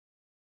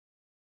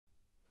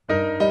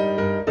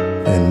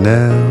And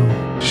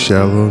now,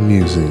 Shallow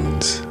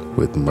Musings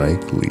with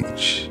Mike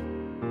Leach.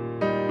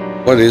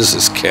 What is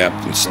this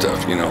captain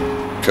stuff?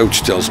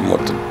 Coach tells him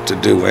what to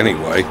do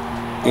anyway.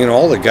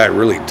 All the guy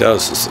really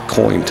does is the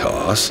coin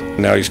toss.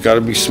 Now he's got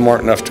to be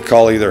smart enough to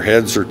call either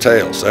heads or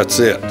tails. That's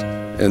it.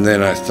 And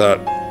then I thought,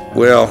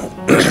 well,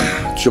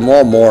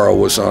 Jamal Morrow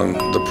was on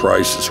The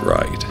Price is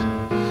Right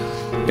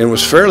and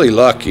was fairly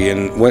lucky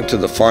and went to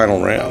the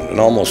final round and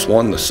almost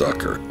won the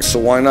sucker. So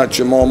why not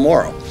Jamal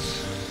Morrow?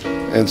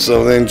 And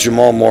so then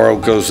Jamal Morrow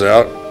goes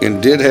out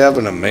and did have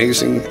an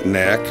amazing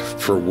knack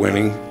for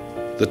winning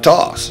the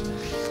toss.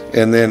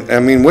 And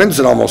then, wins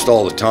it almost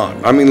all the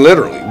time.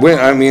 Literally.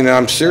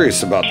 I'm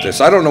serious about this.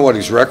 I don't know what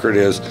his record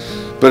is,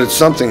 but it's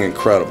something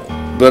incredible.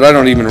 But I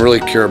don't even really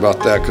care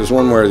about that because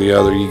one way or the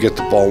other, you get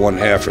the ball one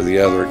half or the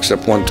other,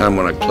 except one time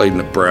when I played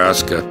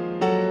Nebraska.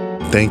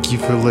 Thank you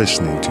for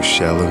listening to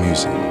Shallow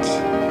Musings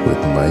with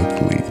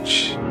Mike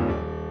Leach.